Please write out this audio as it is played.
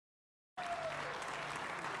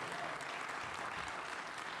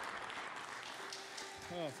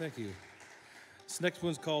Oh, thank you. This next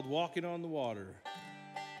one's called Walking on the Water.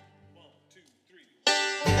 1, 2, 3.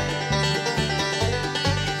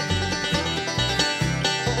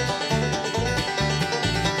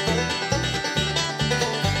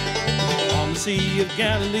 On the Sea of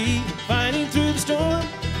Galilee, fighting through the storm,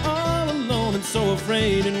 all alone and so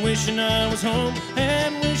afraid, and wishing I was home,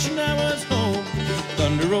 and wishing I was home.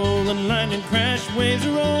 Thunder rolling, lightning crash, waves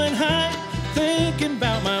are rolling high, thinking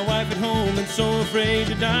about my wife at home and so afraid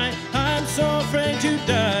to die. I'm so afraid to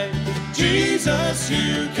die. Jesus,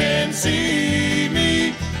 you can see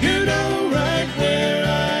me. You know right where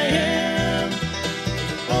I am.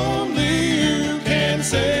 Only you can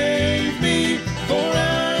save me, for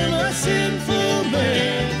I'm a sinful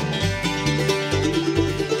man.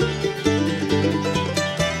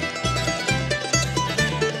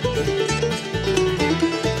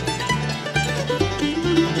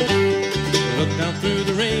 Look down through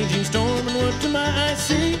the raging storm, and what do my eyes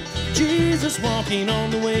see? Jesus walking on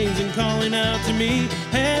the waves and calling out to me,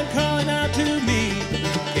 and calling out to me.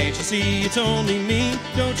 Can't you see it's only me?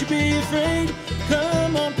 Don't you be afraid.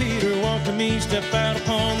 Come on, Peter, walk with me. Step out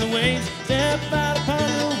upon the waves, step out upon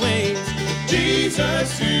the waves.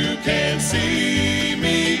 Jesus, you can see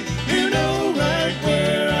me. You know right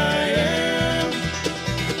where I am.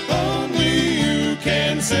 Only you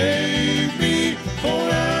can save me, for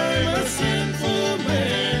I'm a sinful man.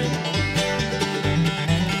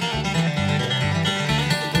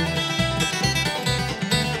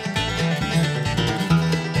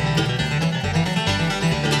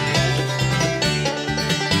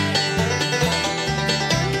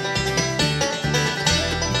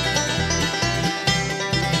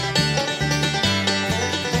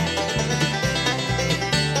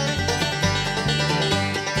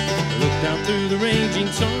 Down through the raging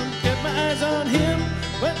storm, kept my eyes on him,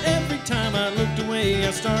 but every time I looked away,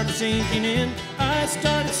 I started sinking in. I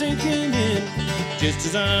started sinking in. Just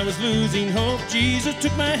as I was losing hope, Jesus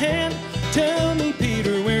took my hand. Tell me,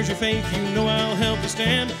 Peter, where's your faith? You know I'll help you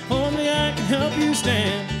stand. Only I can help you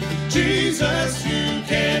stand. Jesus, you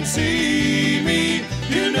can see me.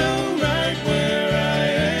 You know right where I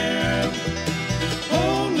am.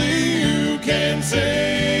 Only you can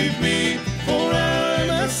save me, for I'm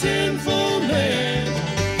a sinful man.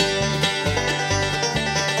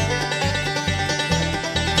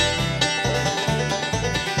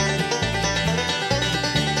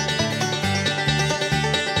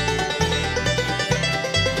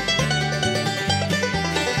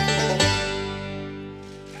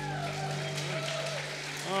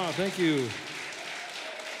 Oh, thank you.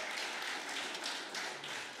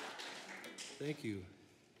 Thank you.